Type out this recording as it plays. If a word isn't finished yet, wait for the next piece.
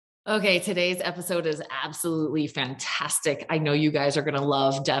Okay, today's episode is absolutely fantastic. I know you guys are going to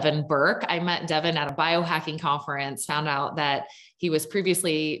love Devin Burke. I met Devin at a biohacking conference, found out that he was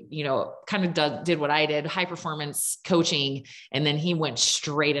previously, kind of did what I did, high performance coaching. And then he went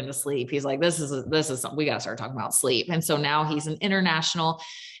straight into sleep. He's like, this is something we got to start talking about sleep. And so now he's an international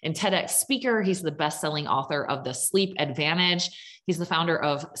and TEDx speaker. He's the best-selling author of The Sleep Advantage. He's the founder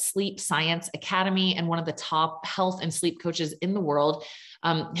of Sleep Science Academy and one of the top health and sleep coaches in the world.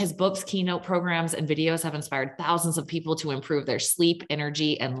 His books, keynote programs, and videos have inspired thousands of people to improve their sleep,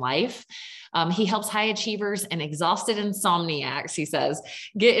 energy, and life. He helps high achievers and exhausted insomniacs, he says,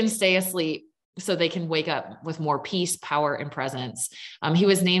 get and stay asleep so they can wake up with more peace, power, and presence. He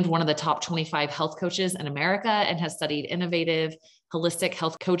was named one of the top 25 health coaches in America and has studied innovative holistic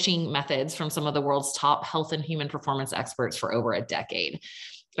health coaching methods from some of the world's top health and human performance experts for over a decade.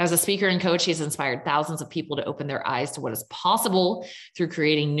 As a speaker and coach, he's inspired thousands of people to open their eyes to what is possible through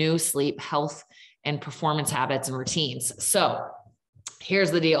creating new sleep, health, and performance habits and routines. So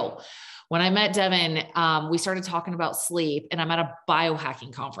here's the deal. When I met Devin, we started talking about sleep, and I'm at a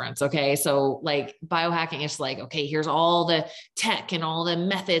biohacking conference. Okay. So like biohacking is like, okay, here's all the tech and all the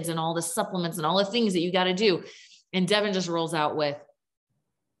methods and all the supplements and all the things that you got to do. And Devin just rolls out with,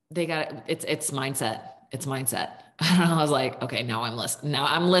 it's mindset. It's mindset. I was like, okay, now I'm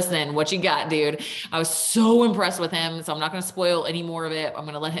listening. What you got, dude? I was so impressed with him. So I'm not going to spoil any more of it. I'm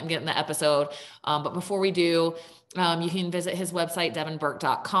going to let him get in the episode. But before we do, you can visit his website,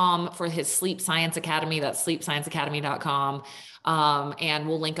 devinburke.com, for his Sleep Science Academy. That's sleepscienceacademy.com. And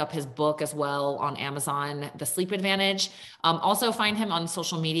we'll link up his book as well on Amazon, The Sleep Advantage. Also find him on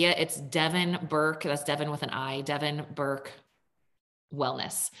social media. It's Devin Burke. That's Devin with an I, Devin Burke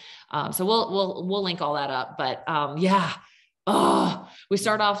Wellness. So we'll link all that up, but, we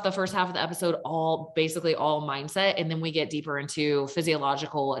start off the first half of the episode, basically all mindset. And then we get deeper into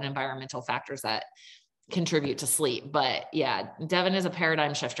physiological and environmental factors that contribute to sleep. But yeah, Devin is a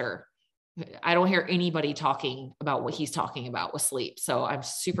paradigm shifter. I don't hear anybody talking about what he's talking about with sleep. So I'm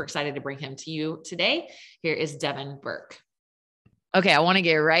super excited to bring him to you today. Here is Devin Burke. Okay. I want to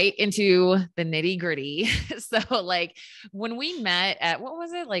get right into the nitty gritty. So like when we met at, what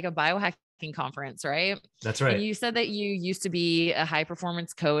was it? Like a biohacking conference, right? That's right. And you said that you used to be a high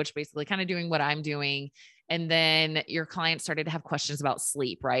performance coach, basically kind of doing what I'm doing. And then your clients started to have questions about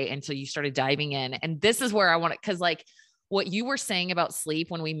sleep, right? And so you started diving in, and this is where I want to, cause like what you were saying about sleep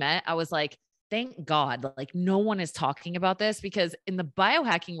when we met, I was like, thank God, like no one is talking about this, because in the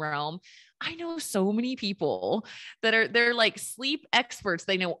biohacking realm, I know so many people they're like sleep experts.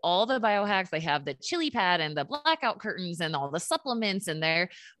 They know all the biohacks. They have the chili pad and the blackout curtains and all the supplements and their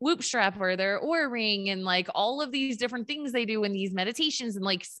whoop strap or their Oura ring and like all of these different things they do in these meditations and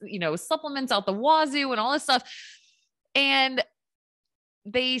like, supplements out the wazoo and all this stuff. And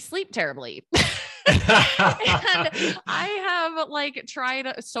they sleep terribly. And I have like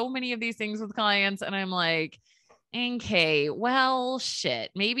tried so many of these things with clients, and I'm like, okay, well,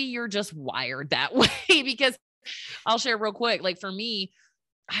 shit, maybe you're just wired that way. Because I'll share real quick. Like for me,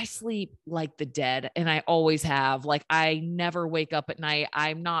 I sleep like the dead, and I always have. Like I never wake up at night.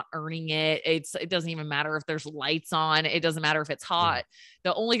 I'm not earning it. It doesn't even matter if there's lights on. It doesn't matter if it's hot.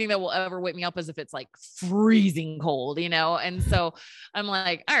 The only thing that will ever wake me up is if it's like freezing cold, And so I'm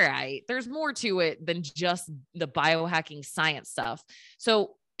like, all right, there's more to it than just the biohacking science stuff.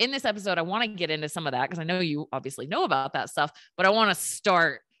 So in this episode, I want to get into some of that because I know you obviously know about that stuff, but I want to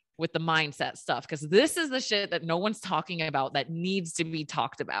start with the mindset stuff, because this is the shit that no one's talking about that needs to be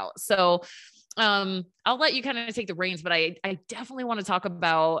talked about. So I'll let you kind of take the reins, but I definitely want to talk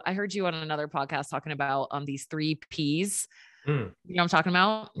about, I heard you on another podcast talking about these 3 Ps. You know what I'm talking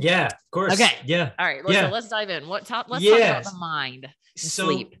about? Yeah, of course. Okay. Yeah. All right. So let's dive in. Let's talk about the mind and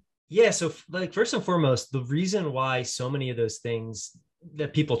sleep. Yeah. So like first and foremost, the reason why so many of those things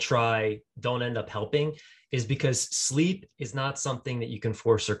that people try don't end up helping is because sleep is not something that you can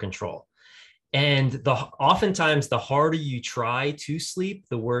force or control. And oftentimes the harder you try to sleep,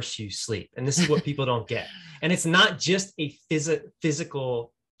 the worse you sleep. And this is what people don't get. And it's not just a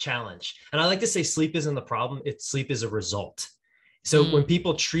physical challenge. And I like to say sleep isn't the problem. Sleep is a result. So when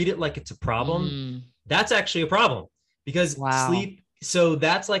people treat it like it's a problem, that's actually a problem, because sleep. So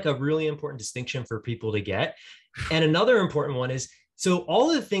that's like a really important distinction for people to get. And another important one is, so all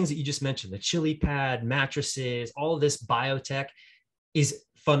of the things that you just mentioned, the chili pad, mattresses, all of this biotech is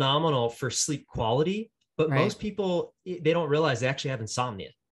phenomenal for sleep quality, but most people, they don't realize they actually have insomnia.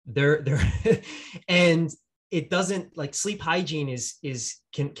 They're and it doesn't, like, sleep hygiene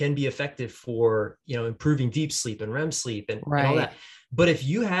can be effective for, improving deep sleep and REM sleep and all that. But if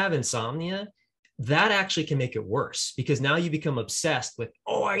you have insomnia, that actually can make it worse, because now you become obsessed with,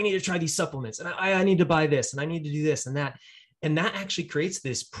 oh, I need to try these supplements, and I need to buy this, and I need to do this and that. And that actually creates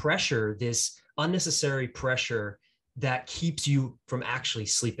this pressure, this unnecessary pressure that keeps you from actually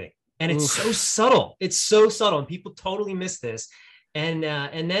sleeping. And it's so subtle. It's so subtle. And people totally miss this. And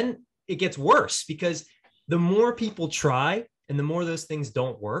then it gets worse, because the more people try and the more those things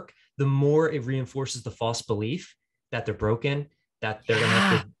don't work, the more it reinforces the false belief that they're broken, that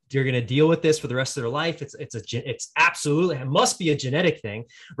they're going to deal with this for the rest of their life. It's absolutely, it must be a genetic thing,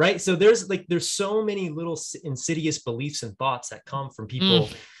 right? So there's so many little insidious beliefs and thoughts that come from people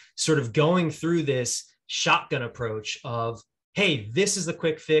sort of going through this shotgun approach of, hey, this is the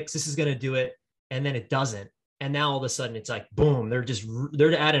quick fix, this is going to do it, and then it doesn't. And now all of a sudden it's like, boom,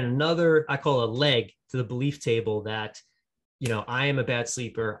 they're adding another, I call a leg to the belief table that, I am a bad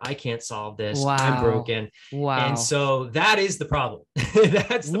sleeper, I can't solve this, wow, I'm broken. Wow. And so that is the problem.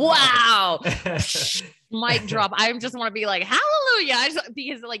 That's the wow. Mic drop. I just want to be like, hallelujah.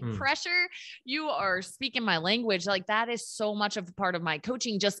 Because pressure, you are speaking my language. Like that is so much of part of my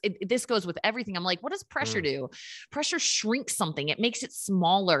coaching. This goes with everything. I'm like, what does pressure do? Pressure shrinks something. It makes it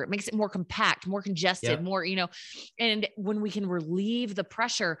smaller. It makes it more compact, more congested, more, and when we can relieve the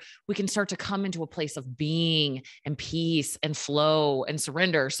pressure, we can start to come into a place of being and peace and flow and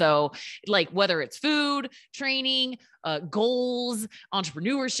surrender. So like whether it's food, training, goals,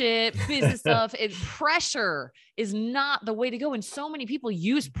 entrepreneurship, business stuff, pressure is not the way to go. And so many people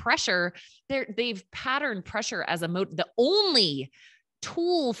use pressure. They've patterned pressure as the only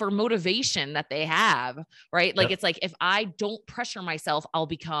tool for motivation that they have, right? Like, it's like, if I don't pressure myself, I'll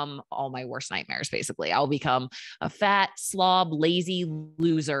become all my worst nightmares. Basically, I'll become a fat slob, lazy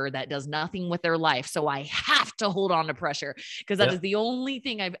loser that does nothing with their life. So I have to hold on to pressure, because that is the only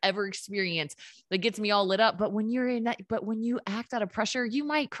thing I've ever experienced that gets me all lit up. But when you act out of pressure, you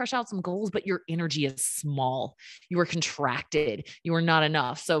might crush out some goals, but your energy is small. You are contracted. You are not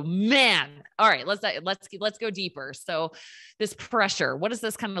enough. So man, all right, let's go deeper. So this pressure, what does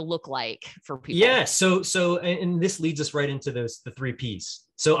this kind of look like for people? Yeah. So, and this leads us right into the 3 Ps.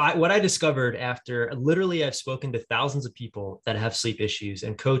 So what I discovered after I've spoken to thousands of people that have sleep issues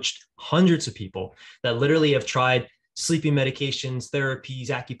and coached hundreds of people that literally have tried sleeping medications, therapies,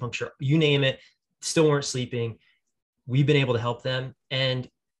 acupuncture, you name it, still weren't sleeping. We've been able to help them. And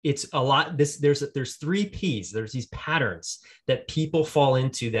it's a lot. There's 3 Ps. There's these patterns that people fall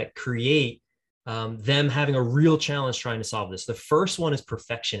into that create them having a real challenge trying to solve this. The first one is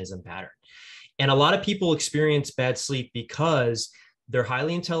perfectionism pattern. And a lot of people experience bad sleep because they're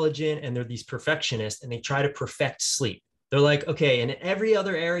highly intelligent and they're these perfectionists and they try to perfect sleep. They're like, okay, and in every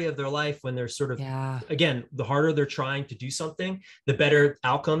other area of their life, when they're sort of, again, the harder they're trying to do something, the better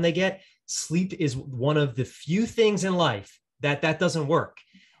outcome they get. Sleep is one of the few things in life that doesn't work.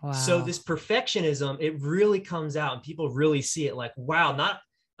 Wow. So this perfectionism, it really comes out and people really see it like, wow,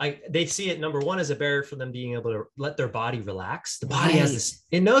 they see it, number one, as a barrier for them being able to let their body relax. The body has this,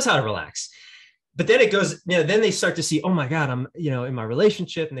 it knows how to relax. But then it goes, then they start to see, oh my God, I'm, in my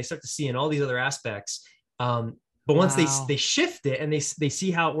relationship, and they start to see in all these other aspects. But once they shift it and they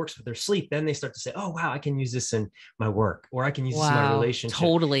see how it works with their sleep, then they start to say, oh wow, I can use this in my work, or I can use this in my relationship.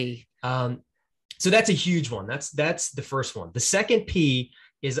 Totally. So that's a huge one. That's the first one. The second P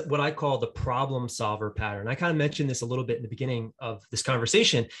is what I call the problem solver pattern. I kind of mentioned this a little bit in the beginning of this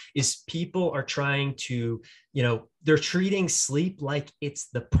conversation, is people are trying to, they're treating sleep like it's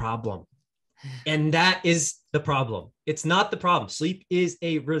the problem. And that is the problem. It's not the problem. Sleep is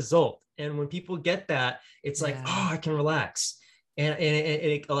a result. And when people get that, it's like, oh, I can relax. And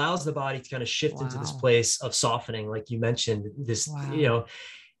it allows the body to kind of shift into this place of softening, like you mentioned, this,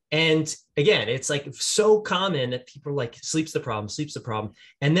 and again, it's like so common that people are like, sleep's the problem.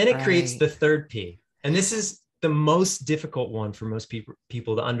 And then it creates the third P. And this is the most difficult one for most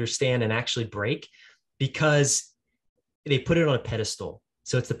people to understand and actually break, because they put it on a pedestal.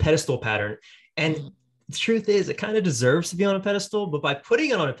 So it's the pedestal pattern. And the truth is, it kind of deserves to be on a pedestal, but by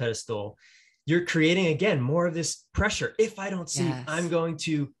putting it on a pedestal, you're creating, again, more of this pressure. If I don't sleep, I'm going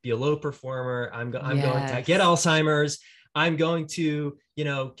to be a low performer. I'm going to get Alzheimer's. I'm going to,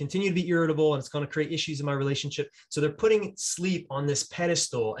 continue to be irritable, and it's going to create issues in my relationship. So they're putting sleep on this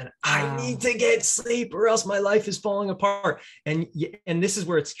pedestal, and I need to get sleep or else my life is falling apart. And this is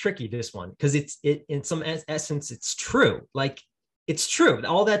where it's tricky, this one, because it in some essence, it's true. Like, it's true.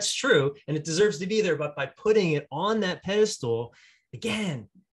 All that's true. And it deserves to be there. But by putting it on that pedestal, again,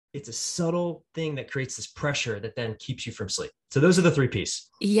 it's a subtle thing that creates this pressure that then keeps you from sleep. So those are the three P's.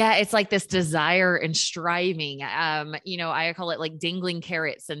 Yeah. It's like this desire and striving. I call it like dangling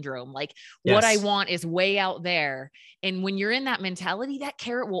carrot syndrome. Like what I Yes. want is way out there. And when you're in that mentality, that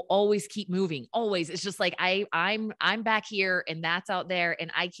carrot will always keep moving. Always. It's just like, I'm back here and that's out there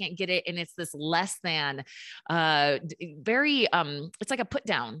and I can't get it. And it's this less than, it's like a put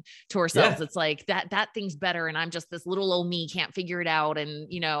down to ourselves. Yeah. It's like that thing's better. And I'm just this little old me can't figure it out.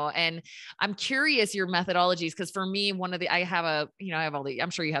 And, and I'm curious your methodologies. Cause for me, I have all the, I'm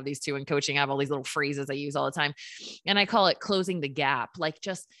sure you have these too in coaching. I have all these little phrases I use all the time. And I call it closing the gap, like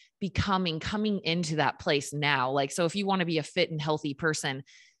just coming into that place now. Like, so if you want to be a fit and healthy person,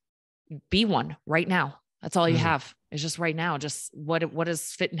 be one right now. That's all you have. It's just right now. Just what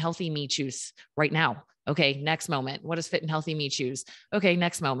does fit and healthy me choose right now? Okay. Next moment. What does fit and healthy me choose? Okay.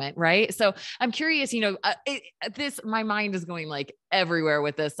 Next moment. Right. So I'm curious, my mind is going like everywhere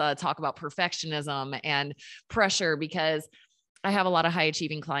with this talk about perfectionism and pressure, because I have a lot of high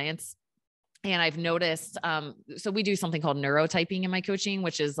achieving clients. And I've noticed, so we do something called neurotyping in my coaching,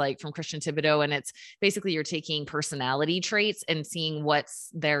 which is like from Christian Thibodeau. And it's basically you're taking personality traits and seeing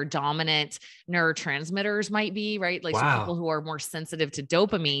what's their dominant neurotransmitters might be, right? Like, so people who are more sensitive to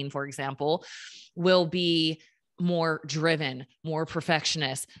dopamine, for example, will be more driven, more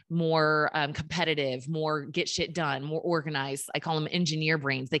perfectionist, more competitive, more get shit done, more organized. I call them engineer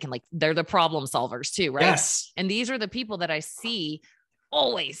brains. They're the problem solvers too, right? Yes. And these are the people that I see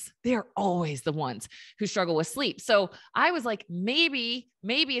they're always the ones who struggle with sleep. So I was like, maybe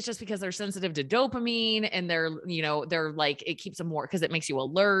it's just because they're sensitive to dopamine and they're like, it keeps them more because it makes you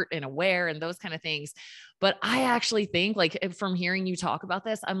alert and aware and those kind of things. But I actually think, like, from hearing you talk about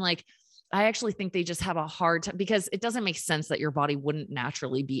this, I'm like, I actually think they just have a hard time, because it doesn't make sense that your body wouldn't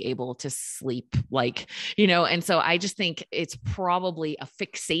naturally be able to sleep, and so I just think it's probably a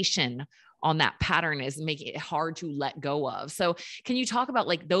fixation on that pattern is making it hard to let go of. So can you talk about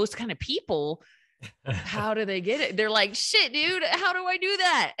like those kind of people? How do they get it? They're like, shit, dude, how do I do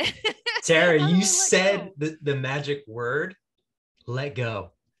that? Tara, you said the magic word, let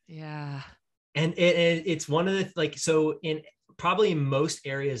go. Yeah. And it's one of the, so in probably most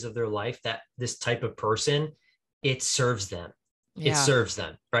areas of their life that this type of person, it serves them. Yeah. It serves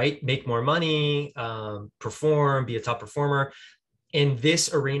them, right? Make more money, perform, be a top performer. In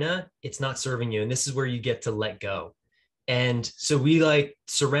this arena, it's not serving you. And this is where you get to let go. And so we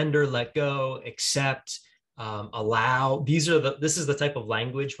surrender, let go, accept, allow. This is the type of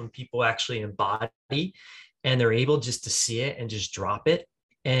language when people actually embody and they're able just to see it and just drop it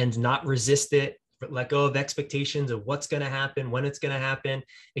and not resist it, but let go of expectations of what's going to happen, when it's going to happen.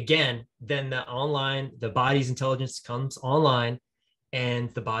 Again, then the body's intelligence comes online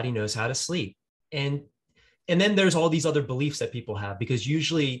and the body knows how to sleep. And then there's all these other beliefs that people have, because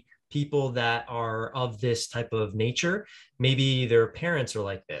usually people that are of this type of nature, maybe their parents are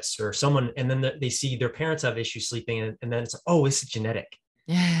like this or someone, and then they see their parents have issues sleeping. And then it's, oh, it's genetic.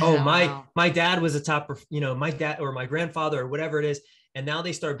 Yeah, oh, my dad was a top, my dad or my grandfather or whatever it is. And now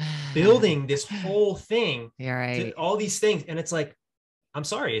they start building this whole thing, right, all these things. And it's like, I'm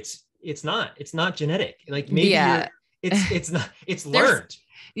sorry, it's not genetic. Like maybe it's not, it's learned.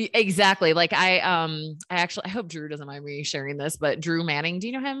 Exactly. Like I hope Drew doesn't mind me sharing this, but Drew Manning, do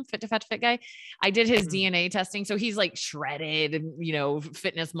you know him? Fit to Fat to Fit guy. I did his DNA testing. So he's like shredded and,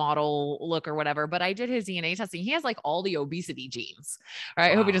 fitness model look or whatever, but I did his DNA testing. He has like all the obesity genes. Right.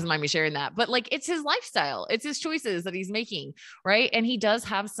 Wow. I hope he doesn't mind me sharing that, but like, it's his lifestyle. It's his choices that he's making. Right. And he does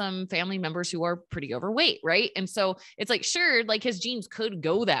have some family members who are pretty overweight. Right. And so it's like, sure, like his genes could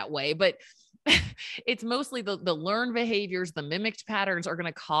go that way, but it's mostly the learned behaviors, the mimicked patterns are going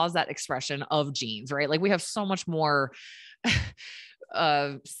to cause that expression of genes, right? Like we have so much more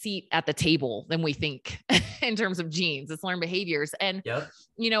seat at the table than we think in terms of genes. It's learned behaviors. And,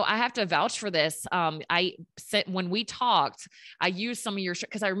 I have to vouch for this. When we talked, I used some of your,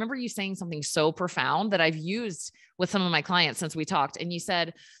 because I remember you saying something so profound that I've used with some of my clients since we talked. And you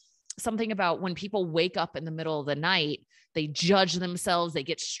said something about when people wake up in the middle of the night, they judge themselves. They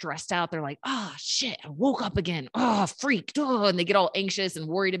get stressed out. They're like, oh shit, I woke up again. Oh, freaked. Oh, and they get all anxious and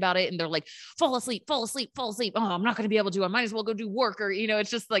worried about it. And they're like, fall asleep. Oh, I'm not going to be able to, I might as well go do work. Or, it's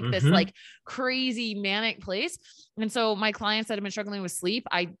just like this like crazy manic place. And so my clients that have been struggling with sleep,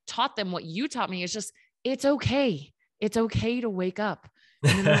 I taught them what you taught me is just, it's okay. It's okay to wake up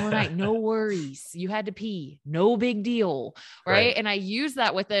in the middle of the night. No worries. You had to pee. No big deal. Right. And I use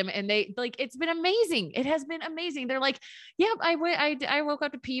that with them and they like, it's been amazing. It has been amazing. They're like, yeah, I woke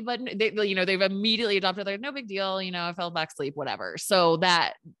up to pee, but they've immediately adopted. They're no big deal. I fell back asleep, whatever. So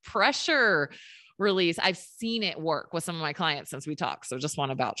that pressure release. I've seen it work with some of my clients since we talked. So just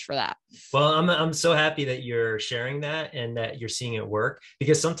want to vouch for that. Well, I'm so happy that you're sharing that and that you're seeing it work,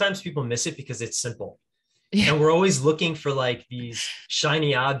 because sometimes people miss it because it's simple. Yeah. And we're always looking for like these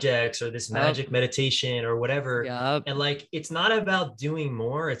shiny objects or this magic Yep. meditation or whatever. Yep. And like, it's not about doing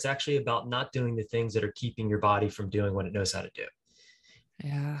more. It's actually about not doing the things that are keeping your body from doing what it knows how to do.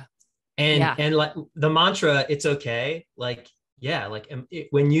 Yeah. And, Yeah. and like the mantra, it's okay. Like, yeah, like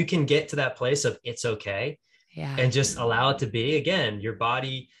when you can get to that place of it's okay Yeah. and just allow it to be, again, your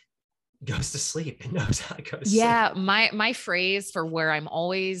body goes to sleep. It knows how to go to Yeah. sleep. My phrase for where I'm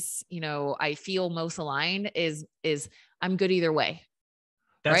always, I feel most aligned is I'm good either way.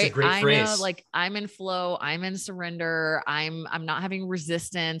 That's a Right. great I know, phrase. like I'm in flow, I'm in surrender. I'm not having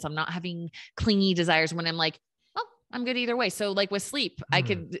resistance. I'm not having clingy desires when I'm like, oh, I'm good either way. So like with sleep, I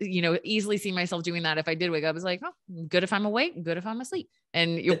could, easily see myself doing that. If I did wake up, I was like, oh, good if I'm awake, good if I'm asleep,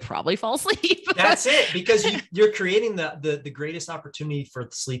 and you'll probably fall asleep. That's it, because you're creating the greatest opportunity for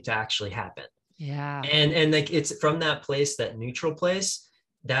sleep to actually happen. Yeah. And like, it's from that place, that neutral place,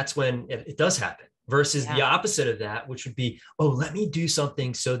 that's when it does happen, versus the opposite of that, which would be, oh, let me do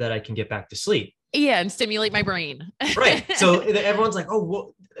something so that I can get back to sleep. Yeah. And stimulate my brain. Right. So everyone's like, oh,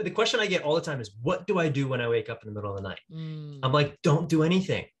 well, the question I get all the time is, what do I do when I wake up in the middle of the night? I'm like, don't do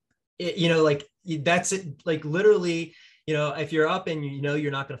anything. Like that's it. Like literally, if you're up and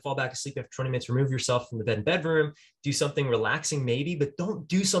you're not going to fall back asleep after 20 minutes, remove yourself from the bedroom, do something relaxing maybe, but don't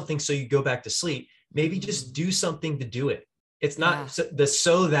do something so you go back to sleep. Maybe just do something to do it. It's not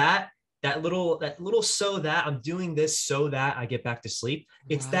that little so that I'm doing this so that I get back to sleep.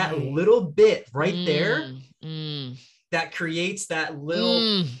 It's that little bit right there that creates that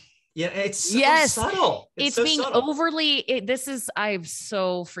little, it's so subtle. It's so being subtle. overly, I'm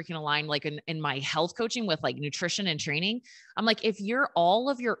so freaking aligned, like in my health coaching with like nutrition and training. I'm like, if all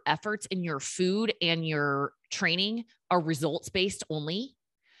of your efforts in your food and your training are results-based only,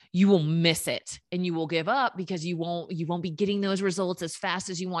 you will miss it and you will give up because you won't be getting those results as fast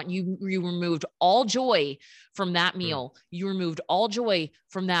as you want. You removed all joy from that meal. You removed all joy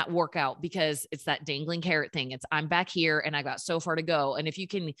from that workout because it's that dangling carrot thing. It's I'm back here and I got so far to go. And if you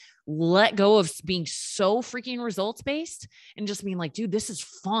can let go of being so freaking results based and just being like, dude, this is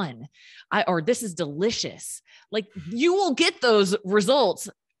fun. Or this is delicious. Like you will get those results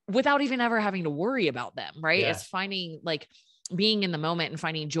without even ever having to worry about them. Right. Yeah. It's finding like being in the moment and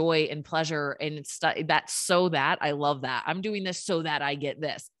finding joy and pleasure. And it's that's so that I love that I'm doing this so that I get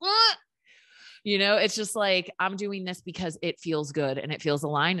this, it's just like, I'm doing this because it feels good and it feels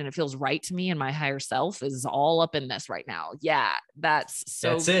aligned and it feels right to me. And my higher self is all up in this right now. Yeah. That's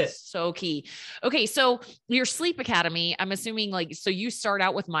so key. Okay. So your sleep academy, I'm assuming so you start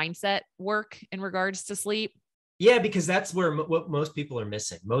out with mindset work in regards to sleep. Yeah, because that's what most people are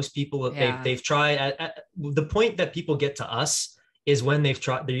missing. Most people, they've tried at the point that people get to us is when they're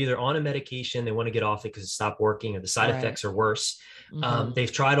either on a medication, they want to get off it because it stopped working or the side effects are worse.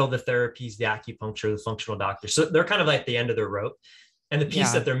 They've tried all the therapies, the acupuncture, the functional doctor. So they're kind of like the end of their rope. And the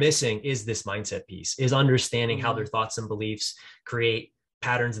piece that they're missing is this mindset piece, is understanding how their thoughts and beliefs create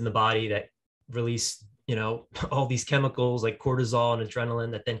patterns in the body that release, all these chemicals like cortisol and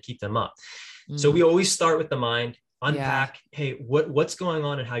adrenaline that then keep them up. So we always start with the mind, unpack, hey, what's going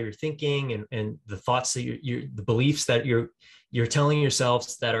on and how you're thinking and the thoughts that the beliefs that you're telling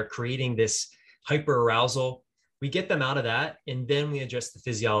yourselves that are creating this hyper arousal. We get them out of that. And then we address the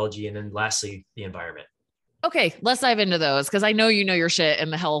physiology. And then lastly, the environment. Okay, let's dive into those because I know your shit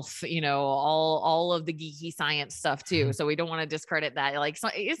and the health, all of the geeky science stuff too. So we don't want to discredit that. Like,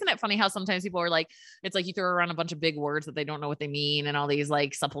 isn't it funny how sometimes people are like, it's like you throw around a bunch of big words that they don't know what they mean and all these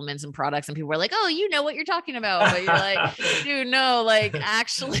like supplements and products and people are like, oh, you know what you're talking about. But you're like, dude, no, like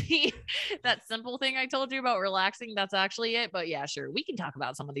actually that simple thing I told you about relaxing, that's actually it. But yeah, sure. We can talk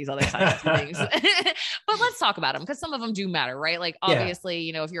about some of these other science things, but let's talk about them because some of them do matter, right? Like obviously,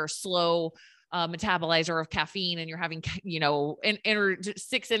 if you're a slow metabolizer of caffeine and you're having,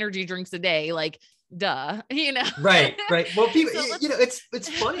 6 energy drinks a day, like duh, Right. Well, people, it's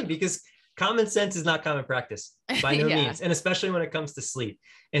funny because common sense is not common practice by no means. And especially when it comes to sleep.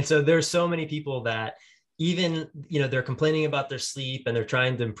 And so there's so many people that even, they're complaining about their sleep and they're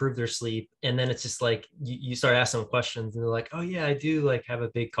trying to improve their sleep. And then it's just like, you start asking them questions and they're like, oh yeah, I do like have a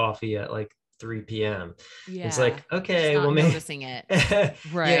big coffee at like 3 p.m. Yeah. It's like, okay, well, maybe noticing it.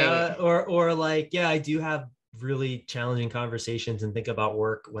 Right. Or like, yeah, I do have really challenging conversations and think about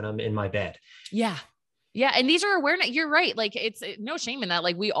work when I'm in my bed. Yeah. Yeah. And these are awareness. You're right. Like it's no shame in that.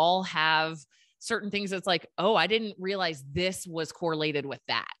 Like we all have certain things that's like, oh, I didn't realize this was correlated with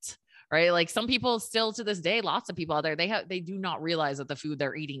that. right? Like some people still to this day, lots of people out there, they do not realize that the food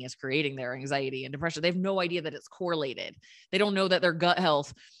they're eating is creating their anxiety and depression. They have no idea that it's correlated. They don't know that their gut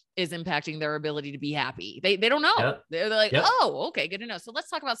health is impacting their ability to be happy. They don't know. Yep. They're like, Yep. oh, okay, good to know. So let's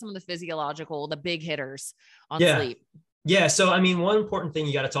talk about some of the physiological, the big hitters on Yeah. sleep. Yeah. So, I mean, one important thing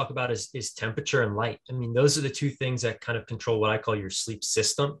you got to talk about is temperature and light. I mean, those are the two things that kind of control what I call your sleep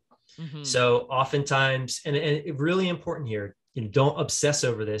system. Mm-hmm. So oftentimes, and really important here, don't obsess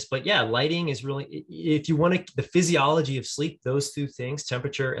over this, but yeah, lighting is really, if you want to, the physiology of sleep, those two things,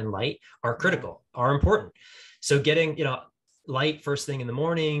 temperature and light, are critical, are important. So getting, light first thing in the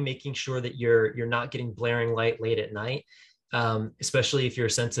morning, making sure that you're not getting blaring light late at night, especially if you're a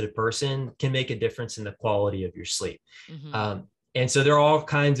sensitive person, can make a difference in the quality of your sleep. Mm-hmm. And so there are all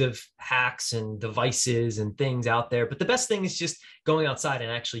kinds of hacks and devices and things out there, but the best thing is just going outside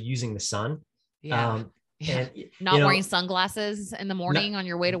and actually using the sun. Yeah. And not wearing sunglasses in the morning on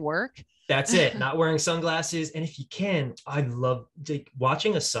your way to work. That's it. Not wearing sunglasses. And if you can, I love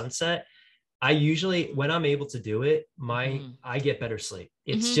watching a sunset. I usually, when I'm able to do it, I get better sleep.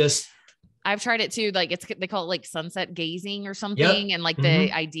 It's just, I've tried it too. Like they call it like sunset gazing or something. Yep. And like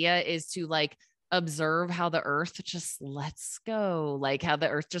the idea is to like observe how the earth just lets go, like how the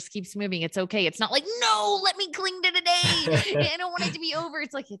earth just keeps moving. It's okay. It's not like, no, let me cling to today. I don't want it to be over.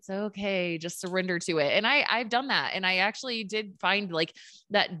 It's like, it's okay. Just surrender to it. And I've done that. And I actually did find like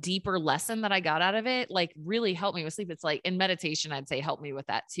that deeper lesson that I got out of it, like really helped me with sleep. It's like in meditation, I'd say helped me with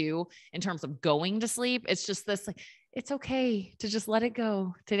that too, in terms of going to sleep. It's just this like, it's okay to just let it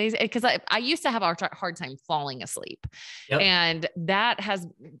go. Because I used to have a hard time falling asleep. Yep. And that has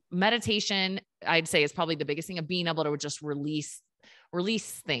meditation, I'd say, is probably the biggest thing of being able to just release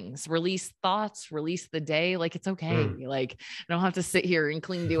things, release thoughts, release the day. Like, it's okay. Like, I don't have to sit here and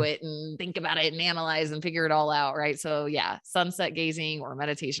cling to it and think about it and analyze and figure it all out. Right. So yeah, sunset gazing or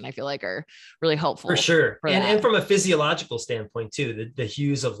meditation, I feel like are really helpful. For sure. And from a physiological standpoint too, the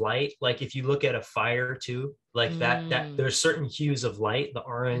hues of light, like if you look at a fire too, like that there's certain hues of light, the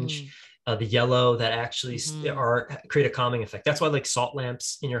orange, the yellow, that actually create a calming effect. That's why like salt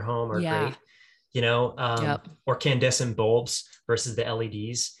lamps in your home are great. Or incandescent bulbs versus the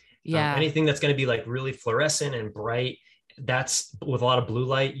LEDs. Anything that's going to be like really fluorescent and bright, that's with a lot of blue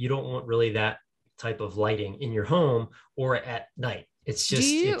light. You don't want really that type of lighting in your home or at night. It's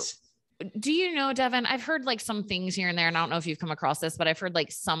just, do you know, Devin, I've heard like some things here and there, and I don't know if you've come across this, but I've heard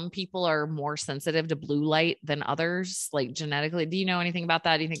like some people are more sensitive to blue light than others, like genetically. Do you know anything about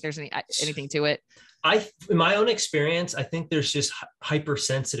that? Do you think there's anything to it? In my own experience, I think there's just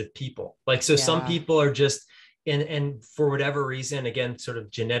hypersensitive people. Like, so some people are just, and for whatever reason, again, sort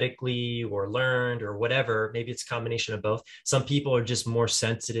of genetically or learned or whatever, maybe it's a combination of both. Some people are just more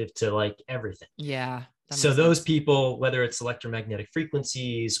sensitive to like everything. Yeah. So those people, whether it's electromagnetic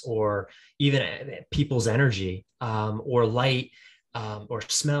frequencies or even people's energy, or light, or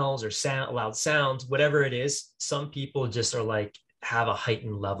smells or sound, loud sounds, whatever it is, some people just are like, have a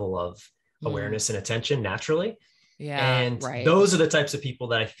heightened level of awareness and attention naturally. Yeah. And those are the types of people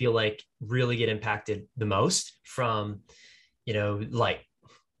that I feel like really get impacted the most from, light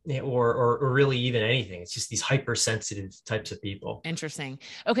or really even anything. It's just these hypersensitive types of people. Interesting.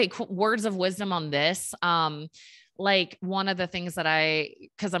 Okay. Words of wisdom on this. Like one of the things that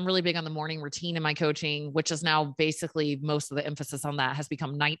cause I'm really big on the morning routine in my coaching, which is now basically most of the emphasis on that has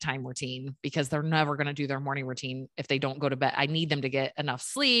become nighttime routine, because they're never going to do their morning routine if they don't go to bed. I need them to get enough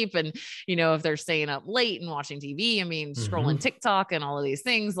sleep. And, if they're staying up late and watching TV, scrolling TikTok and all of these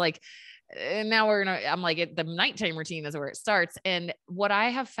things, like, and now I'm like, the nighttime routine is where it starts. And what I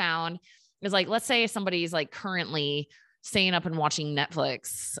have found is like, let's say somebody's like currently staying up and watching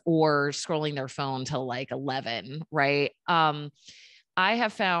Netflix or scrolling their phone till like 11. Right. I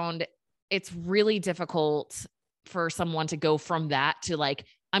have found it's really difficult for someone to go from that to like,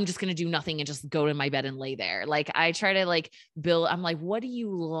 I'm just going to do nothing and just go to my bed and lay there. Like I try to like I'm like, what do you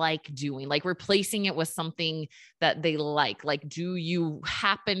like doing? Like replacing it with something that they like. Like, do you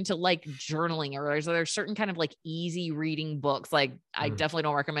happen to like journaling, or is there certain kind of like easy reading books? Like I definitely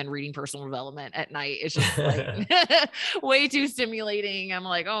don't recommend reading personal development at night. It's just like way too stimulating. I'm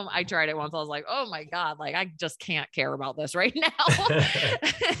like, oh, I tried it once. I was like, oh my God, like I just can't care about this right now.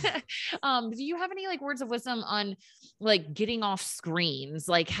 Do you have any like words of wisdom on like getting off screens,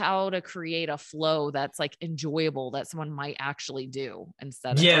 like how to create a flow that's like enjoyable that someone might actually do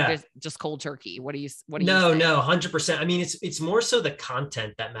instead of just cold turkey? What do you say? No, 100%. I mean, it's more so the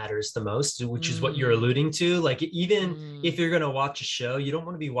content that matters the most, which is what you're alluding to. Like even if you're going to watch a show, you don't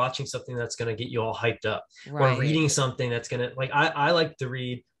want to be watching something that's going to get you all hyped up, or reading something that's going to like, I like to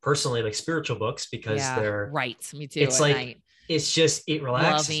read personally like spiritual books because they're right. Me too. It's like, night. it's just, it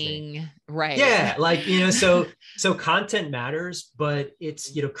relaxes me. loving. Right. Yeah. Like, so content matters, but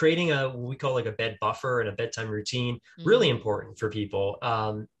it's, creating what we call like a bed buffer and a bedtime routine, really important for people.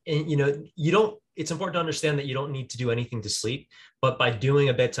 And, it's important to understand that you don't need to do anything to sleep, but by doing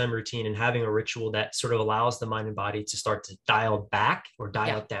a bedtime routine and having a ritual that sort of allows the mind and body to start to dial back or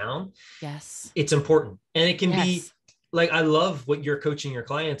dial down. Yes. It's important. And it can be like, I love what you're coaching your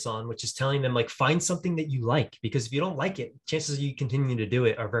clients on, which is telling them like, find something that you like, because if you don't like it, chances of you continue to do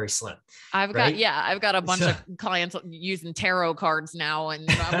it are very slim. I've got a bunch of clients using tarot cards now. And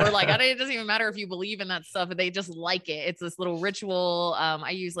we're like, it doesn't even matter if you believe in that stuff, they just like it. It's this little ritual.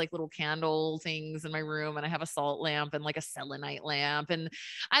 I use like little candle things in my room, and I have a salt lamp and like a selenite lamp, and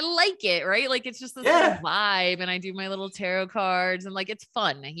I like it, right? Like, it's just this little vibe, and I do my little tarot cards, and like, it's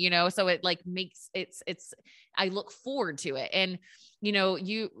fun, so it like makes I look forward to it. And,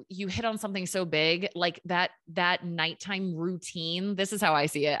 you hit on something so big, like that nighttime routine. This is how I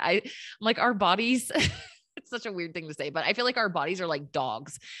see it. I'm like, our bodies, it's such a weird thing to say, but I feel like our bodies are like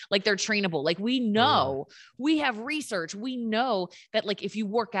dogs. Like, they're trainable. Like, we know, we have research. We know that like, if you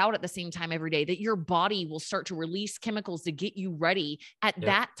work out at the same time every day, that your body will start to release chemicals to get you ready at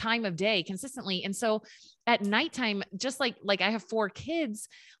that time of day consistently. And so at nighttime, just like I have 4 kids,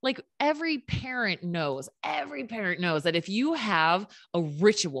 like every parent knows that if you have a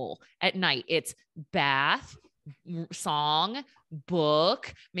ritual at night, it's bath, song,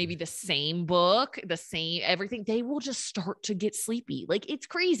 book, maybe the same book, the same everything, they will just start to get sleepy. Like, it's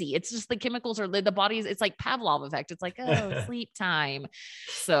crazy. It's just the chemicals are the body's, it's like Pavlov effect. It's like, oh, sleep time.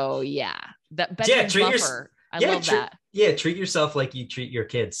 So that bedroom buffer. I love that. Treat yourself like you treat your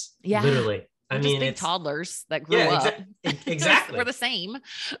kids. Yeah. Literally. I mean, it's toddlers that grew up. Exactly. We're the same.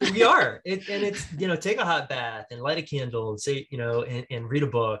 We are. And it's, take a hot bath and light a candle and say, and read a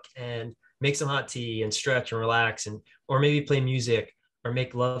book and make some hot tea and stretch and relax, or maybe play music or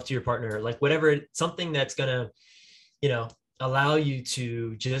make love to your partner, like whatever, something that's going to, allow you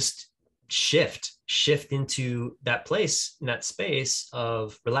to just shift into that place, in that space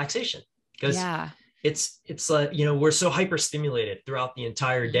of relaxation. Because it's like, we're so hyper stimulated throughout the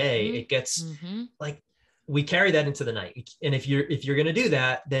entire day. It gets like, we carry that into the night. And if you're going to do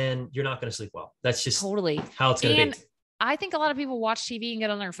that, then you're not going to sleep well. That's just totally how it's going to be. I think a lot of people watch TV and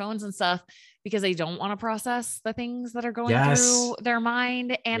get on their phones and stuff because they don't want to process the things that are going through their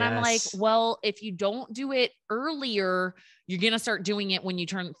mind. And I'm like, well, if you don't do it earlier, you're going to start doing it when you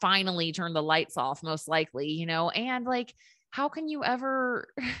finally turn the lights off, most likely, and like, how can you ever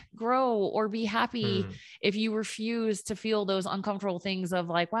grow or be happy if you refuse to feel those uncomfortable things of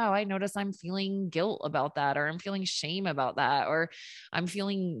like, wow, I notice I'm feeling guilt about that, or I'm feeling shame about that, or I'm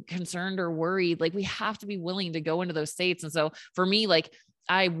feeling concerned or worried. Like, we have to be willing to go into those states. And so for me, like,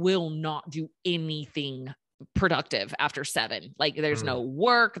 I will not do anything productive after 7. Like, there's no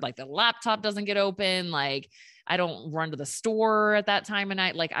work, like the laptop doesn't get open. Like, I don't run to the store at that time of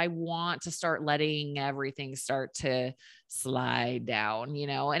night. Like, I want to start letting everything start to slide down,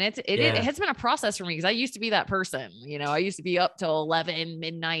 and it has been a process for me, because I used to be that person, I used to be up till 11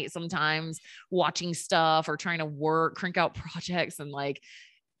 midnight sometimes watching stuff or trying to crank out projects. And like,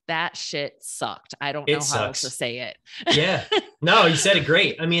 that shit sucked. I don't know how else to say it. Yeah, no, you said it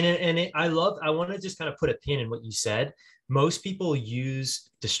great. I mean, I want to just kind of put a pin in what you said. Most people use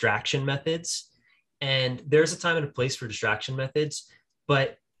distraction methods, and there's a time and a place for distraction methods,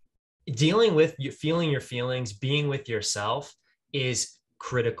 but dealing with feeling your feelings, being with yourself is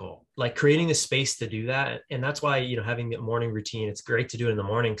critical, like creating a space to do that. And that's why, having the morning routine, it's great to do it in the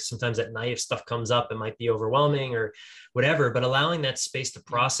morning. Sometimes at night, if stuff comes up, it might be overwhelming or whatever, but allowing that space to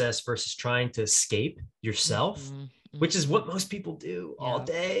process versus trying to escape yourself, which is what most people do all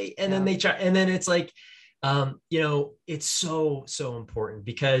day. And then they try, and then it's like, it's so important,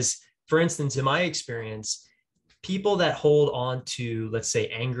 because for instance, in my experience, people that hold on to, let's say,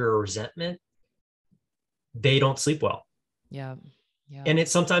 anger or resentment, they don't sleep well. Yeah. And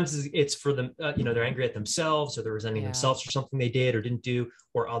sometimes it's for them, they're angry at themselves, or they're resenting themselves for something they did or didn't do,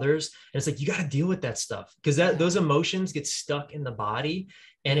 or others. And it's like, you got to deal with that stuff, because those emotions get stuck in the body.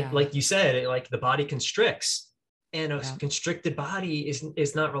 And it, like you said, like the body constricts, and a constricted body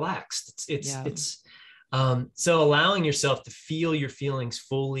is not relaxed. So allowing yourself to feel your feelings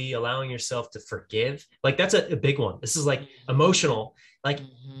fully, allowing yourself to forgive, like that's a big one. This is like emotional, like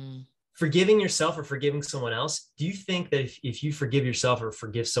forgiving yourself or forgiving someone else. Do you think that if you forgive yourself or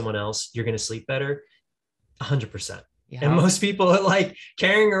forgive someone else, you're going to sleep better? 100%. And most people are like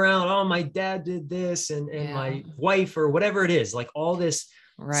carrying around, oh, my dad did this, and my wife, or whatever it is, like all this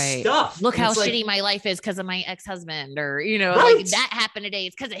stuff. Look how shitty my life is because of my ex-husband, or, like that happened today.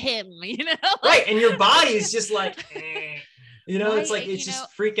 It's because of him, Right. And your body is just like, It's like, it's just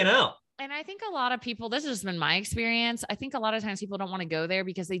freaking out. And I think a lot of people, this has just been my experience. I think a lot of times people don't want to go there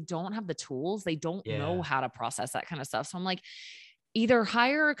because they don't have the tools. They don't know how to process that kind of stuff. So I'm like, either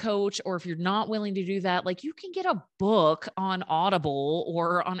hire a coach, or if you're not willing to do that, like you can get a book on Audible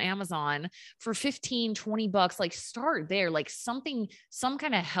or on Amazon for 15, 20 bucks. Like start there, like some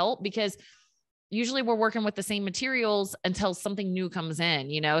kind of help, because usually we're working with the same materials until something new comes in,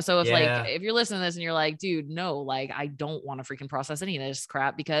 So if you're listening to this and you're like, dude, no, like I don't want to freaking process any of this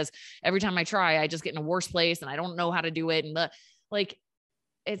crap, because every time I try, I just get in a worse place and I don't know how to do it. And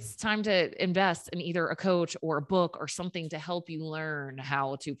it's time to invest in either a coach or a book or something to help you learn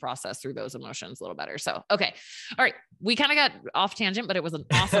how to process through those emotions a little better. So, okay. All right. We kind of got off tangent, but it was an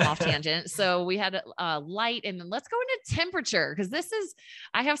awesome off tangent. So we had light, and then let's go into temperature. Cause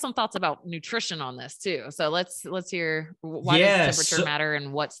I have some thoughts about nutrition on this too. So let's hear, why does temperature matter,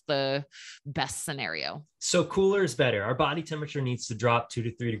 and what's the best scenario? So cooler is better. Our body temperature needs to drop 2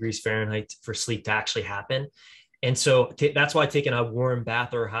 to 3 degrees Fahrenheit for sleep to actually happen. And so that's why taking a warm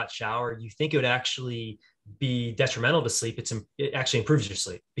bath or a hot shower, you think it would actually be detrimental to sleep. It actually improves your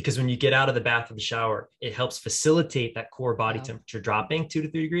sleep, because when you get out of the bath or the shower, it helps facilitate that core body temperature dropping 2 to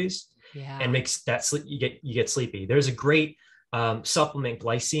 3 degrees and makes that sleep, you get sleepy. There's a great supplement,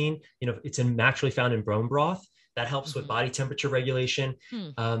 glycine, it's naturally found in bone broth that helps with body temperature regulation.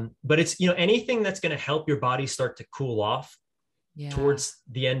 But it's, anything that's going to help your body start to cool off towards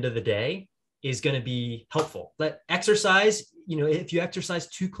the end of the day is going to be helpful. But exercise, if you exercise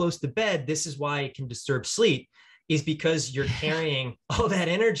too close to bed, this is why it can disturb sleep, is because you're carrying all that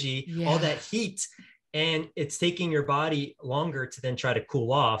energy, all that heat, and it's taking your body longer to then try to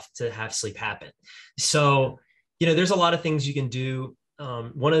cool off to have sleep happen. So, there's a lot of things you can do.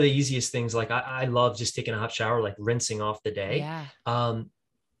 One of the easiest things, like I love just taking a hot shower, like rinsing off the day.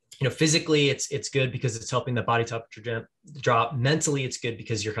 Physically it's good because it's helping the body temperature drop. Mentally, it's good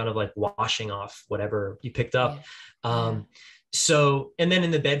because you're kind of like washing off whatever you picked up. So, and then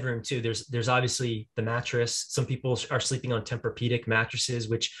in the bedroom too, there's obviously the mattress. Some people are sleeping on Tempur-Pedic mattresses,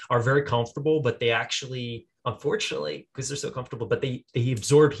 which are very comfortable, but they actually, unfortunately, because they're so comfortable, but they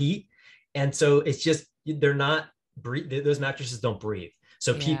absorb heat. And so it's just, those mattresses don't breathe.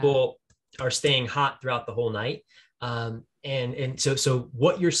 So people are staying hot throughout the whole night. And so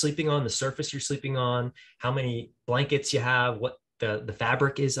what you're sleeping on, the surface you're sleeping on, how many blankets you have, what the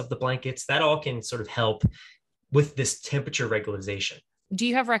fabric is of the blankets, that all can sort of help with this temperature regularization. Do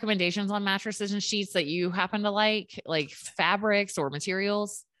you have recommendations on mattresses and sheets that you happen to like fabrics or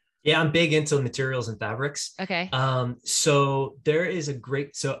materials? Yeah, I'm big into materials and fabrics. Okay. So there is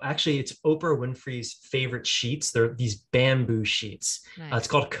actually it's Oprah Winfrey's favorite sheets. They're these bamboo sheets. Nice. It's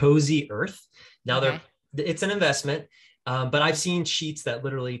called Cozy Earth. Now it's an investment. But I've seen sheets that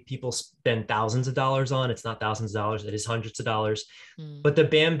literally people spend thousands of dollars on. It's not thousands of dollars, it is hundreds of dollars. But the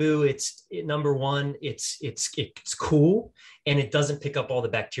bamboo, number one, it's cool, and it doesn't pick up all the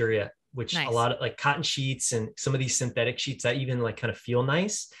bacteria, which a lot of like cotton sheets and some of these synthetic sheets that even like kind of feel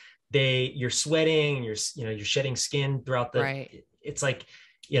nice. You're sweating, you're shedding skin throughout it's like,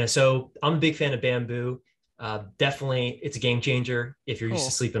 so I'm a big fan of bamboo. Definitely it's a game changer if you're used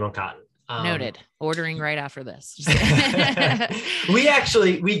to sleeping on cotton. Noted. Ordering right after this.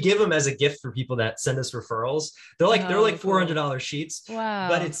 We give them as a gift for people that send us referrals. They're like $400 sheets. Wow.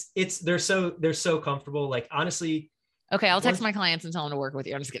 But they're so comfortable. Like, honestly. Okay. I'll text my clients and tell them to work with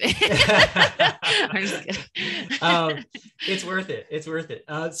you. I'm just kidding. I'm just kidding. It's worth it. It's worth it.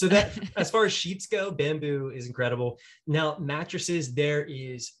 So that as far as sheets go, bamboo is incredible. Now mattresses,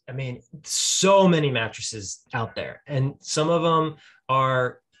 so many mattresses out there, and some of them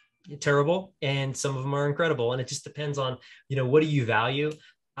are terrible and some of them are incredible, and it just depends on what do you value.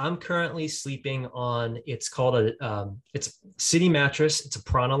 I'm currently sleeping on, it's called it's City Mattress. It's a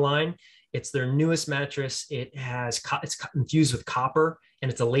Prana line. It's their newest mattress. It's infused with copper,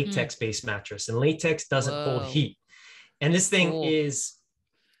 and it's a latex based mattress, and latex doesn't hold heat. And this thing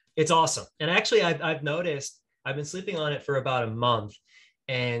it's awesome. And actually I've noticed I've been sleeping on it for about a month,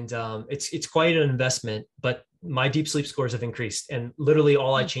 and it's quite an investment, but my deep sleep scores have increased, and literally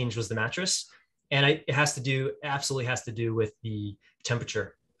all I changed was the mattress. And it absolutely has to do with the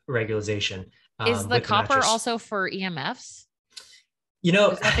temperature regularization. Is the copper also for EMFs?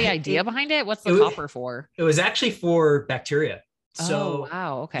 Is that the idea behind it? What's the copper for? It was actually for bacteria. So,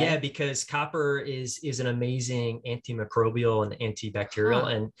 wow. Okay. Yeah, because copper is an amazing antimicrobial and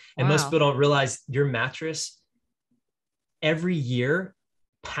antibacterial. And most people don't realize your mattress every year,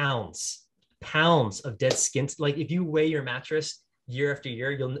 pounds of dead skin. Like if you weigh your mattress year after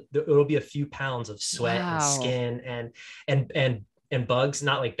year, it'll be a few pounds of sweat and skin and bugs,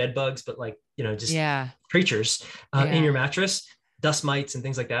 not like bed bugs, but like, just creatures in your mattress, dust mites and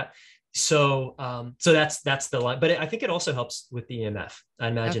things like that. So, so that's the line, but I think it also helps with the EMF. I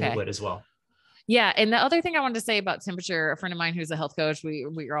imagine it would as well. Yeah. And the other thing I wanted to say about temperature, a friend of mine who's a health coach,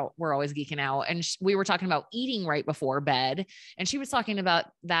 we're always geeking out, and we were talking about eating right before bed. And she was talking about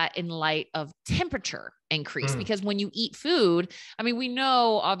that in light of temperature increase, because when you eat food, I mean, we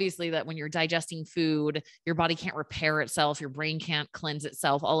know obviously that when you're digesting food, your body can't repair itself. Your brain can't cleanse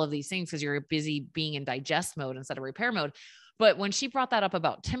itself, all of these things, because you're busy being in digest mode instead of repair mode. But when she brought that up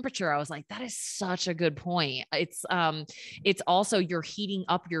about temperature, I was like, that is such a good point. It's also you're heating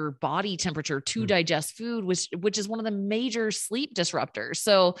up your body temperature to digest food, which is one of the major sleep disruptors.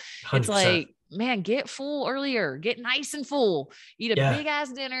 So 100%. It's like, man, get full earlier, get nice and full, eat a big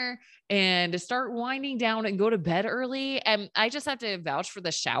ass dinner, and start winding down and go to bed early. And I just have to vouch for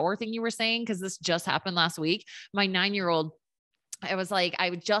the shower thing you were saying, because this just happened last week. My 9-year-old, I was like,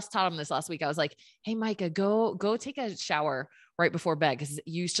 I just taught him this last week. I was like, hey, Micah, go take a shower right before bed, because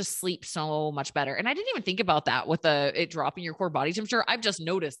you just sleep so much better. And I didn't even think about that with it dropping your core body temperature. I've just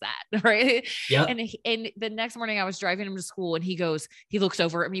noticed that. Right. Yeah. And the next morning I was driving him to school, and he looks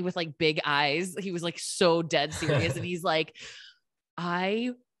over at me with like big eyes. He was like so dead serious. And he's like,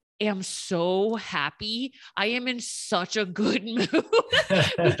 I am so happy. I am in such a good mood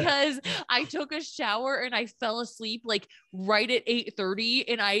because I took a shower and I fell asleep like right at 8:30,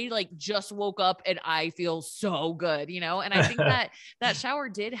 and I like just woke up and I feel so good, and I think that shower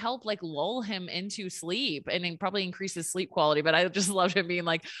did help like lull him into sleep and then probably increase his sleep quality. But I just loved him being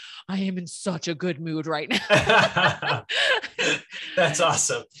like, I am in such a good mood right now. That's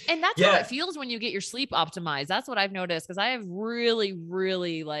awesome. And that's how it feels when you get your sleep optimized. That's what I've noticed, because I have really,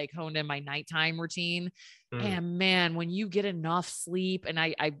 really like honed in my nighttime routine. And man, when you get enough sleep, and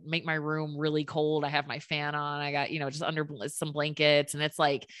I make my room really cold, I have my fan on, I got, just under some blankets, and it's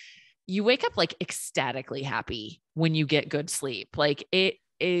like, you wake up like ecstatically happy when you get good sleep. Like it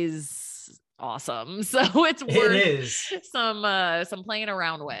is awesome. So it's worth some playing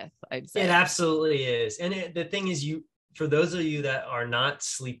around with, I'd say. It absolutely is. And the thing is, for those of you that are not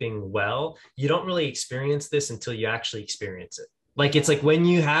sleeping well, you don't really experience this until you actually experience it. Like, it's like when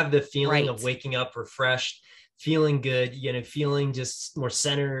you have the feeling of waking up refreshed, feeling good, feeling just more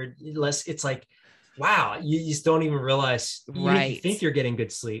centered, it's like, wow, you just don't even realize, you think you're getting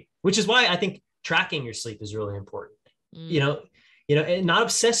good sleep, which is why I think tracking your sleep is really important, and not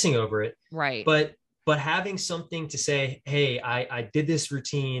obsessing over it. Right. But having something to say, hey, I did this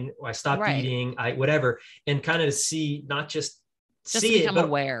routine, I stopped eating, whatever, and kind of see, not just see become it, but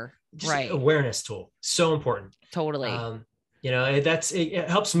aware. Just awareness tool. So important. Totally. It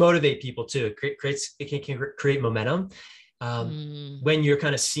helps motivate people too. It can create momentum. When you're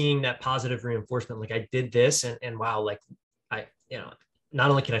kind of seeing that positive reinforcement, like I did this and wow, like not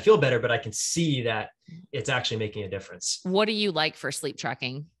only can I feel better, but I can see that it's actually making a difference. What do you like for sleep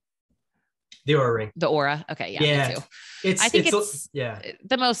tracking? The Oura Ring. The Aura. Okay. Yeah. Me too. I think it's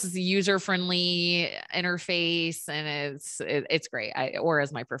the most user-friendly interface, and it's great. Aura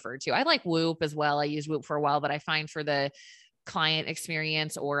is my preferred too. I like Whoop as well. I used Whoop for a while, but I find for the client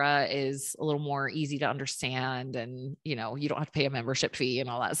experience, Aura is a little more easy to understand, and you don't have to pay a membership fee and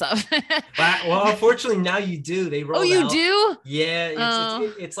all that stuff. Well, unfortunately now you do. They roll. Oh, you do? Yeah.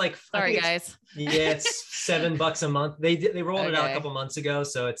 It's like, sorry guys. It's $7 a month. They rolled it out a couple months ago.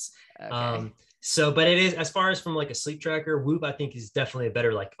 So it's, but it is, as far as from like a sleep tracker, Whoop, I think is definitely a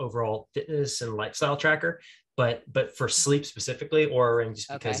better like overall fitness and lifestyle tracker, but for sleep specifically, Oura Ring,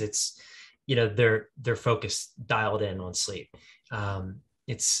 just because it's, they're focused, dialed in on sleep. Again,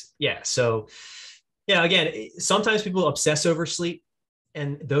 sometimes people obsess over sleep,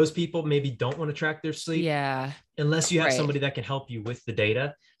 and those people maybe don't want to track their sleep. Yeah. Unless you have somebody that can help you with the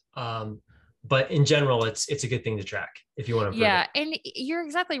data. But in general, it's a good thing to track if you want to improve it. And you're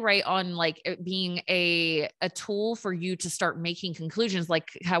exactly right on like it being a tool for you to start making conclusions, like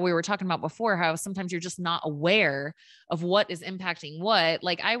how we were talking about before, how sometimes you're just not aware of what is impacting what.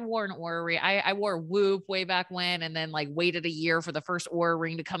 Like I wore an Oura Ring. I wore Whoop way back when, and then like waited a year for the first Oura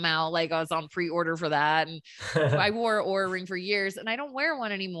Ring to come out. Like I was on pre-order for that. And I wore an Oura Ring for years, and I don't wear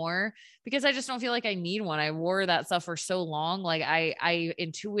one anymore because I just don't feel like I need one. I wore that stuff for so long. Like I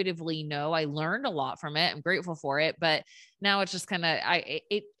intuitively know, I learned a lot from it. I'm grateful for it, but now it's just kind of,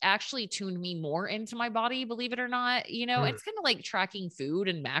 it actually tuned me more into my body, believe it or not. It's kind of like tracking food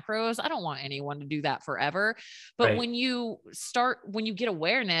and macros. I don't want anyone to do that forever. But Right. when you get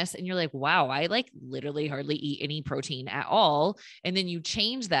awareness and you're like, wow, I like literally hardly eat any protein at all. And then you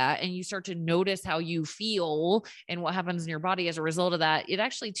change that and you start to notice how you feel and what happens in your body as a result of that, it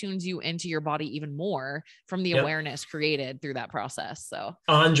actually tunes you into your body even more from the awareness created through that process. So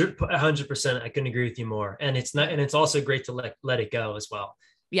 100%. I couldn't agree with you more. And it's also great to let it go as well.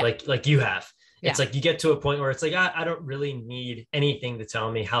 Yeah. Like you have. It's Yeah. like you get to a point where it's like, I don't really need anything to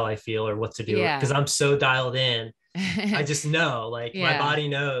tell me how I feel or what to do, because I'm so dialed in. I just know, like my body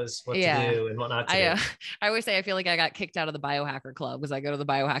knows what to do and what not to do. I always say, I feel like I got kicked out of the biohacker club because I go to the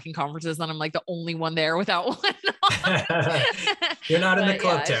biohacking conferences and I'm like the only one there without one on. You're not in the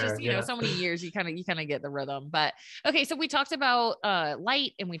club, Tara. It's just, so many years you kind of get the rhythm. But okay, so we talked about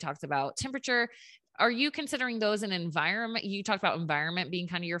light and we talked about temperature. Are you considering those an environment? You talked about environment being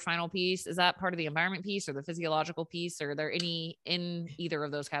kind of your final piece. Is that part of the environment piece or the physiological piece? Or are there any in either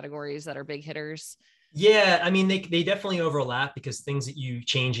of those categories that are big hitters? Yeah, I mean, they definitely overlap, because things that you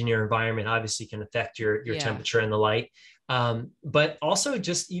change in your environment obviously can affect your temperature and the light. But also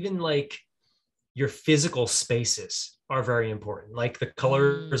just even like your physical spaces are very important, like the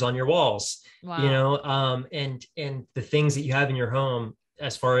colors on your walls, and the things that you have in your home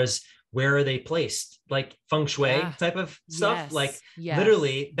as far as where are they placed, like feng shui type of stuff.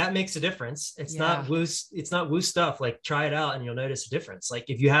 Literally that makes a difference. It's not woo stuff. Like try it out and you'll notice a difference. Like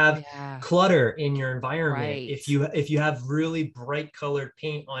if you have clutter in your environment, if you have really bright colored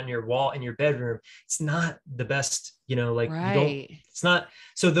paint on your wall in your bedroom, it's not the best, you don't, it's not.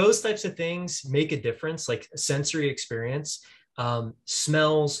 So those types of things make a difference, like sensory experience,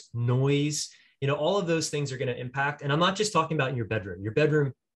 smells, noise, all of those things are going to impact. And I'm not just talking about in your bedroom. Your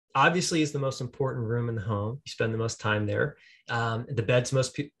bedroom obviously is the most important room in the home. You spend the most time there. The bed's the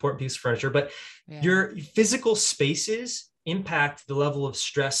most important piece of furniture, but your physical spaces impact the level of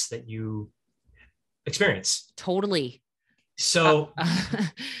stress that you experience. Totally. So,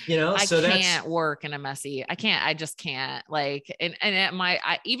 I can't work in a messy. I just can't, like, and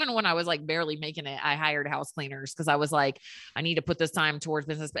even when I was like barely making it, I hired house cleaners because I was like, I need to put this time towards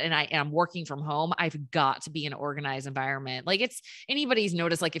business, and I'm working from home. I've got to be in an organized environment. Like it's anybody's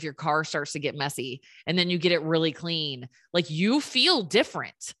noticed, like if your car starts to get messy and then you get it really clean, like you feel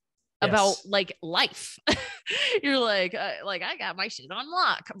different about like life. You're like I got my shit on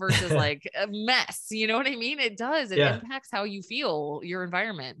lock versus like a mess. You know what I mean? It does. It impacts how you feel, your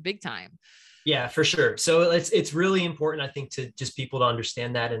environment, big time. Yeah, for sure. So it's really important, I think, to just people to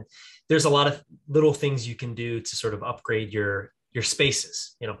understand that. And there's a lot of little things you can do to sort of upgrade your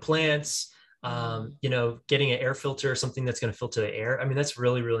spaces, plants, getting an air filter, something that's going to filter the air. I mean, that's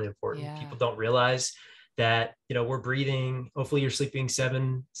really, really important. Yeah. People don't realize that, we're breathing, hopefully you're sleeping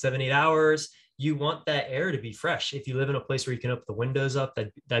 7-8 hours. You want that air to be fresh. If you live in a place where you can open the windows up,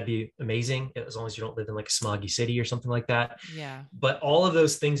 that'd be amazing, as long as you don't live in like a smoggy city or something like that. Yeah. But all of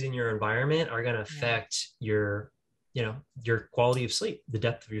those things in your environment are going to affect your quality of sleep, the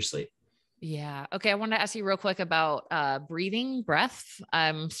depth of your sleep. Yeah. Okay. I want to ask you real quick about breathing, breath.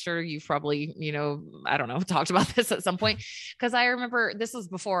 I'm sure you've probably, I don't know, talked about this at some point, because I remember this was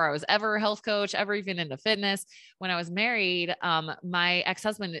before I was ever a health coach, ever even into fitness. When I was married, my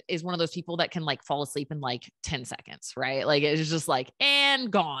ex-husband is one of those people that can like fall asleep in like 10 seconds, right? Like it's just like, and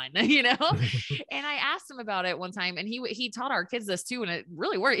gone, And I asked him about it one time, and he taught our kids this too. And it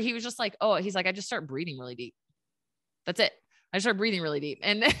really worked. He was just like, he's like, I just start breathing really deep. That's it. I start breathing really deep.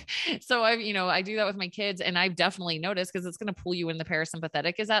 And so I do that with my kids, and I've definitely noticed, because it's going to pull you in the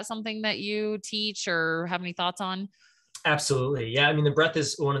parasympathetic. Is that something that you teach or have any thoughts on? Absolutely. Yeah. I mean, the breath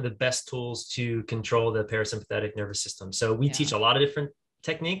is one of the best tools to control the parasympathetic nervous system. So we teach a lot of different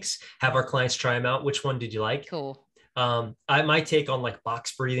techniques, have our clients try them out. Which one did you like? Cool. My take on like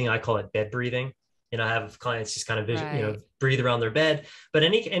box breathing, I call it bed breathing. I have clients just kind of breathe around their bed, but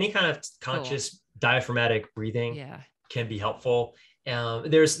any kind of conscious diaphragmatic breathing can be helpful.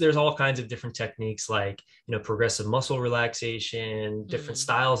 There's all kinds of different techniques, like, progressive muscle relaxation, different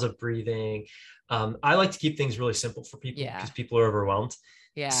styles of breathing. I like to keep things really simple for people, because people are overwhelmed.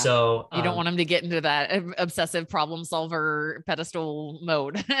 Yeah. So you don't want them to get into that obsessive problem solver pedestal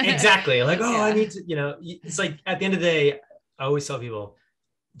mode. Exactly. Like, I need to, it's like at the end of the day, I always tell people,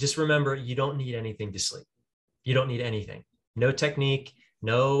 just remember, you don't need anything to sleep. You don't need anything. No technique,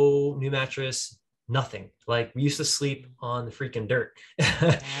 no new mattress, nothing. Like we used to sleep on the freaking dirt.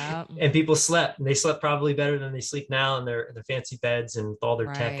 And people slept, and they slept probably better than they sleep now in their fancy beds and with all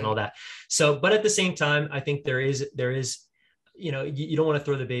their tech and all that. So, but at the same time, I think there is, you don't want to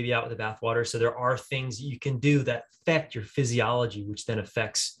throw the baby out with the bathwater. So there are things you can do that affect your physiology, which then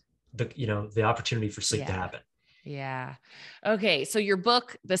affects the opportunity for sleep to happen. Yeah. Okay. So your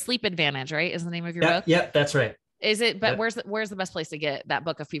book, The Sleep Advantage, right, is the name of your book? Yep, that's right. Is it, but where's the best place to get that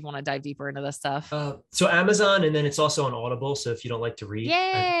book if people want to dive deeper into this stuff? So Amazon, and then it's also on Audible. So if you don't like to read,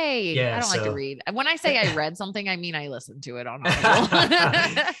 I don't like to read. When I say I read something, I mean I listened to it on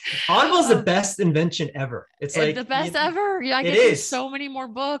Audible. Audible is the best invention ever. It's like the best ever. Yeah, I get through so many more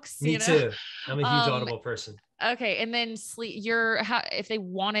books. Me too. I'm a huge Audible person. Okay. And then if they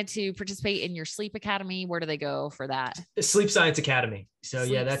wanted to participate in your sleep academy, where do they go for that? Sleep Science Academy. So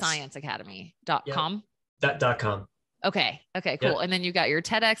that's sleepscienceacademy.com. .com. Okay. Cool. Yep. And then you got your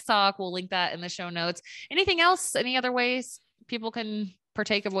TEDx talk. We'll link that in the show notes. Anything else? Any other ways people can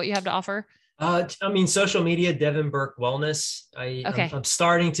partake of what you have to offer? Social media, Devin Burke Wellness. I'm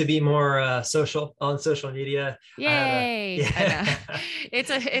starting to be more social on social media. Yay! I know.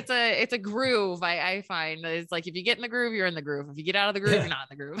 It's a groove. I find it's like if you get in the groove, you're in the groove. If you get out of the groove, you're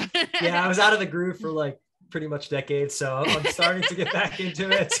not in the groove. I was out of the groove for like pretty much decades, so I'm starting to get back into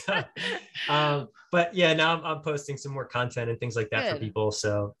it. But now I'm posting some more content and things like that for people.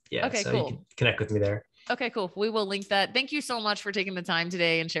 So cool. You can connect with me there. Okay, cool. We will link that. Thank you so much for taking the time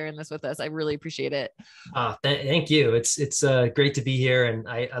today and sharing this with us. I really appreciate it. Thank you. It's great to be here. And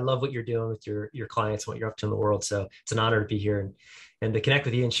I love what you're doing with your clients, what you're up to in the world. So it's an honor to be here and to connect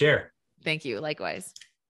with you and share. Thank you. Likewise.